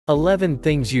11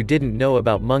 Things You Didn't Know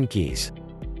About Monkeys.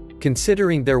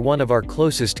 Considering they're one of our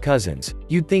closest cousins,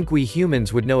 you'd think we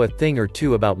humans would know a thing or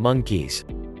two about monkeys.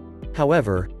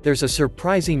 However, there's a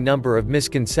surprising number of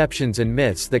misconceptions and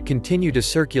myths that continue to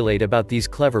circulate about these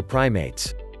clever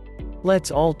primates.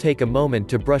 Let's all take a moment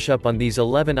to brush up on these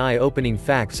 11 eye-opening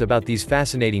facts about these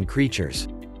fascinating creatures.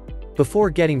 Before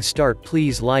getting started,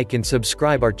 please like and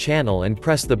subscribe our channel and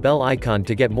press the bell icon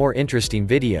to get more interesting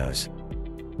videos.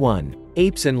 1.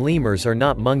 Apes and lemurs are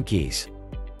not monkeys.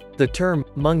 The term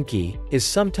monkey is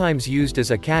sometimes used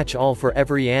as a catch-all for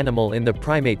every animal in the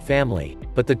primate family,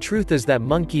 but the truth is that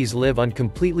monkeys live on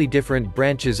completely different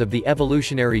branches of the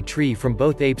evolutionary tree from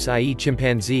both apes, i.e.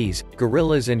 chimpanzees,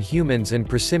 gorillas and humans, and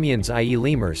prosimians, i.e.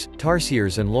 lemurs,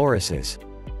 tarsiers and lorises.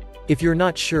 If you're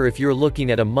not sure if you're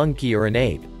looking at a monkey or an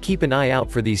ape, keep an eye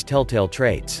out for these telltale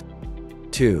traits.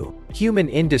 2. Human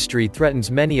industry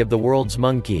threatens many of the world's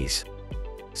monkeys.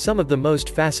 Some of the most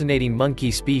fascinating monkey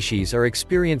species are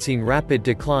experiencing rapid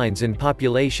declines in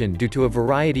population due to a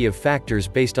variety of factors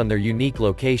based on their unique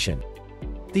location.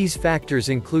 These factors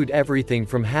include everything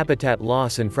from habitat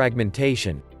loss and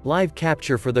fragmentation, live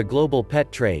capture for the global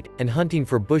pet trade, and hunting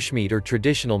for bushmeat or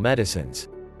traditional medicines.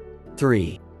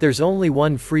 3. There's only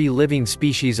one free living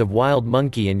species of wild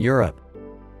monkey in Europe.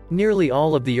 Nearly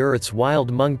all of the Earth's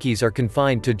wild monkeys are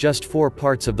confined to just 4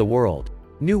 parts of the world.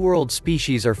 New World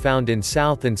species are found in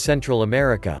South and Central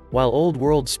America, while Old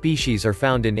World species are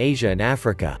found in Asia and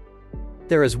Africa.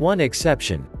 There is one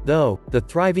exception, though, the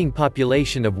thriving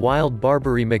population of wild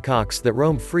Barbary macaques that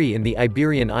roam free in the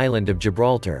Iberian island of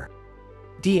Gibraltar.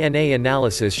 DNA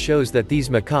analysis shows that these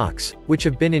macaques, which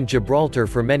have been in Gibraltar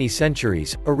for many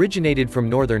centuries, originated from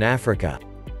northern Africa.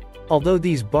 Although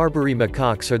these Barbary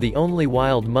macaques are the only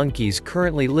wild monkeys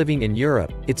currently living in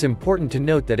Europe, it's important to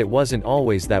note that it wasn't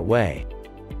always that way.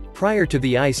 Prior to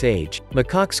the Ice Age,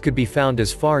 macaques could be found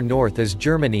as far north as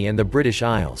Germany and the British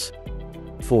Isles.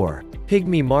 4.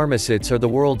 Pygmy marmosets are the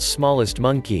world's smallest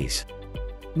monkeys.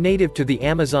 Native to the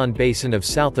Amazon basin of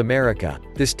South America,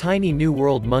 this tiny New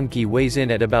World monkey weighs in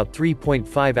at about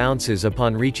 3.5 ounces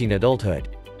upon reaching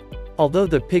adulthood. Although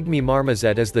the pygmy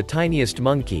marmoset is the tiniest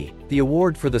monkey, the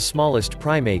award for the smallest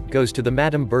primate goes to the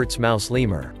Madame Bert's mouse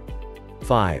lemur.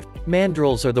 5.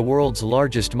 Mandrills are the world's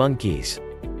largest monkeys.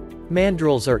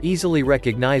 Mandrills are easily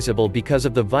recognizable because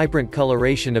of the vibrant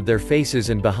coloration of their faces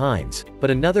and behinds, but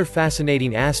another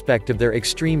fascinating aspect of their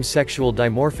extreme sexual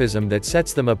dimorphism that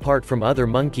sets them apart from other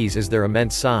monkeys is their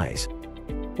immense size.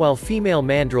 While female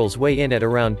mandrills weigh in at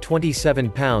around 27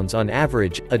 pounds on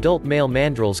average, adult male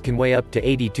mandrills can weigh up to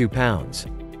 82 pounds.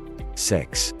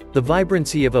 6. The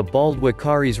vibrancy of a bald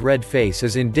Wakari's red face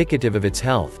is indicative of its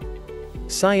health.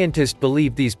 Scientists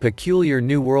believe these peculiar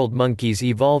New World monkeys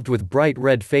evolved with bright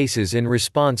red faces in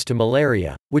response to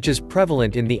malaria, which is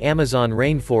prevalent in the Amazon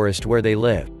rainforest where they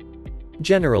live.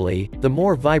 Generally, the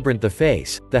more vibrant the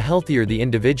face, the healthier the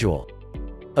individual.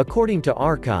 According to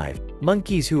Archive,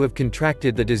 monkeys who have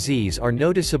contracted the disease are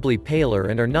noticeably paler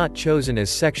and are not chosen as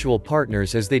sexual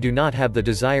partners as they do not have the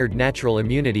desired natural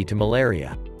immunity to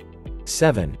malaria.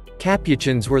 7.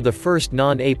 Capuchins were the first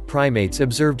non-ape primates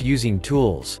observed using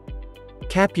tools.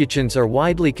 Capuchins are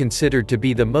widely considered to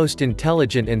be the most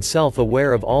intelligent and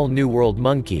self-aware of all New World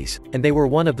monkeys, and they were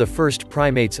one of the first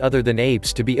primates other than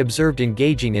apes to be observed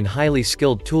engaging in highly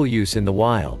skilled tool use in the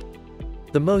wild.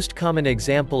 The most common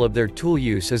example of their tool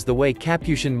use is the way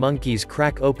capuchin monkeys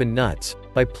crack open nuts,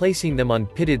 by placing them on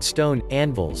pitted stone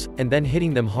anvils, and then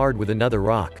hitting them hard with another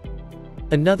rock.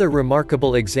 Another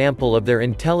remarkable example of their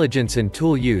intelligence and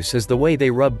tool use is the way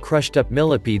they rub crushed-up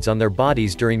millipedes on their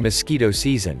bodies during mosquito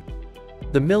season.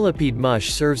 The millipede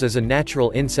mush serves as a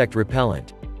natural insect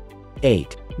repellent.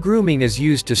 8. Grooming is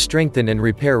used to strengthen and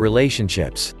repair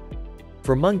relationships.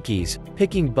 For monkeys,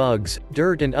 picking bugs,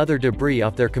 dirt and other debris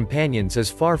off their companions is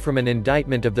far from an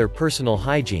indictment of their personal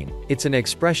hygiene, it's an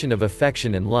expression of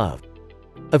affection and love.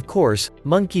 Of course,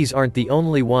 monkeys aren't the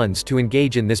only ones to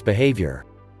engage in this behavior.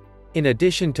 In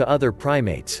addition to other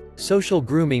primates, social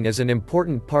grooming is an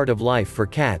important part of life for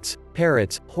cats,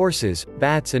 parrots, horses,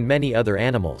 bats and many other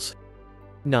animals.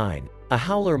 9. A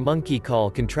howler monkey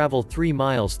call can travel 3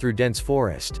 miles through dense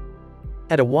forest.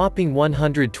 At a whopping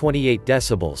 128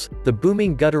 decibels, the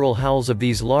booming guttural howls of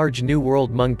these large New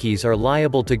World monkeys are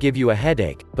liable to give you a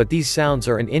headache, but these sounds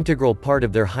are an integral part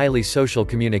of their highly social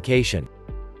communication.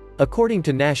 According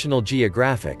to National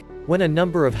Geographic, when a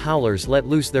number of howlers let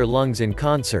loose their lungs in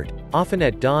concert, often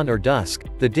at dawn or dusk,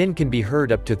 the din can be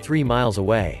heard up to 3 miles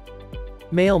away.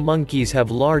 Male monkeys have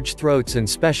large throats and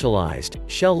specialized,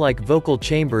 shell-like vocal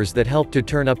chambers that help to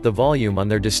turn up the volume on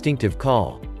their distinctive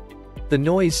call. The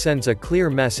noise sends a clear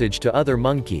message to other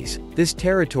monkeys: this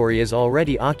territory is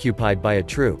already occupied by a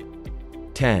troop.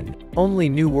 10. Only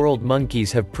New World monkeys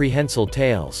have prehensile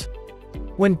tails.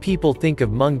 When people think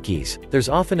of monkeys, there's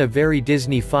often a very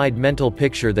Disney-fied mental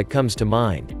picture that comes to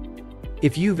mind.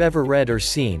 If you've ever read or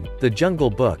seen The Jungle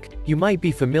Book, you might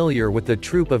be familiar with the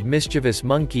troop of mischievous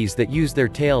monkeys that use their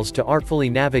tails to artfully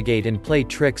navigate and play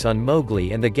tricks on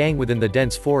Mowgli and the gang within the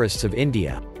dense forests of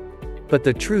India. But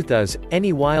the truth is,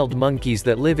 any wild monkeys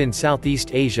that live in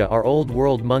Southeast Asia are Old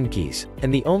World monkeys,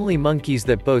 and the only monkeys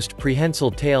that boast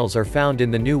prehensile tails are found in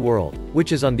the New World,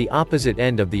 which is on the opposite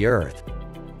end of the earth.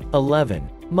 11.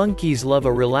 Monkeys love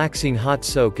a relaxing hot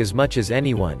soak as much as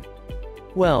anyone.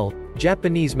 Well,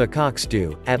 Japanese macaques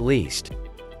do, at least.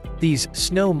 These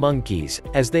snow monkeys,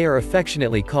 as they are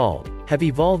affectionately called, have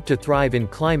evolved to thrive in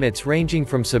climates ranging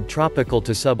from subtropical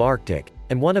to subarctic,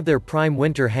 and one of their prime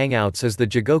winter hangouts is the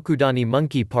Jigokudani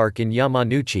Monkey Park in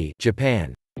Yamanouchi,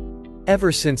 Japan.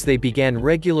 Ever since they began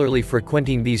regularly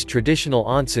frequenting these traditional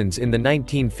onsens in the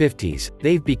 1950s,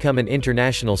 they've become an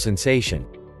international sensation.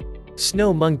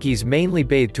 Snow monkeys mainly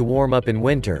bathe to warm up in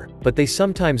winter, but they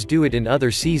sometimes do it in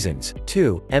other seasons,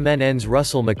 too, MNN's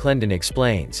Russell McClendon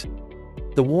explains.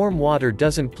 The warm water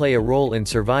doesn't play a role in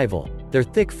survival. Their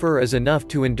thick fur is enough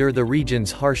to endure the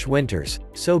region's harsh winters,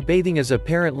 so bathing is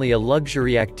apparently a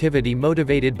luxury activity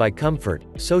motivated by comfort,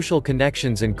 social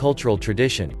connections and cultural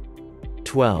tradition.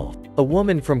 12. A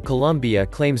woman from Colombia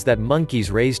claims that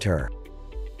monkeys raised her.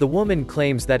 The woman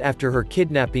claims that after her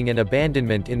kidnapping and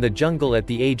abandonment in the jungle at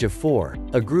the age of 4,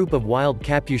 a group of wild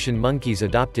Capuchin monkeys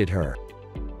adopted her.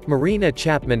 Marina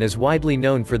Chapman is widely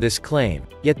known for this claim,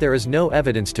 yet there is no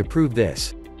evidence to prove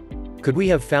this. Could we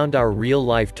have found our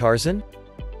real-life Tarzan?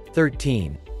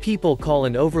 13. People call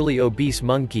an overly obese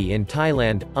monkey in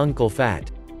Thailand, Uncle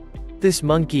Fat. This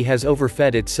monkey has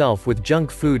overfed itself with junk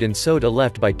food and soda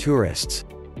left by tourists.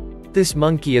 This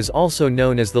monkey is also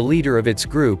known as the leader of its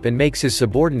group and makes his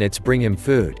subordinates bring him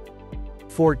food.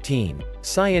 14.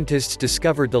 Scientists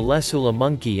discovered the Lesula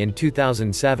monkey in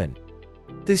 2007.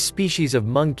 This species of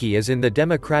monkey is in the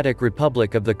Democratic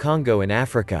Republic of the Congo in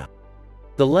Africa.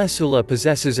 The Lesula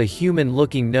possesses a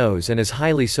human-looking nose and is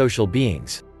highly social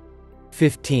beings.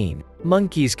 15.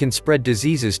 Monkeys can spread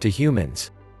diseases to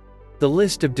humans. The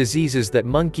list of diseases that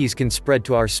monkeys can spread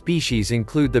to our species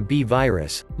include the bee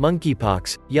virus,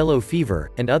 monkeypox, yellow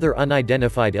fever, and other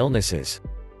unidentified illnesses.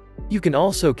 You can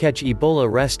also catch Ebola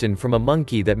restin from a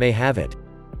monkey that may have it.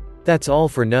 That's all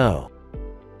for now.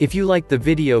 If you liked the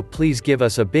video, please give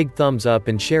us a big thumbs up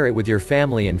and share it with your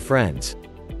family and friends.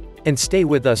 And stay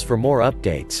with us for more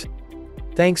updates.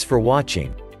 Thanks for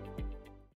watching.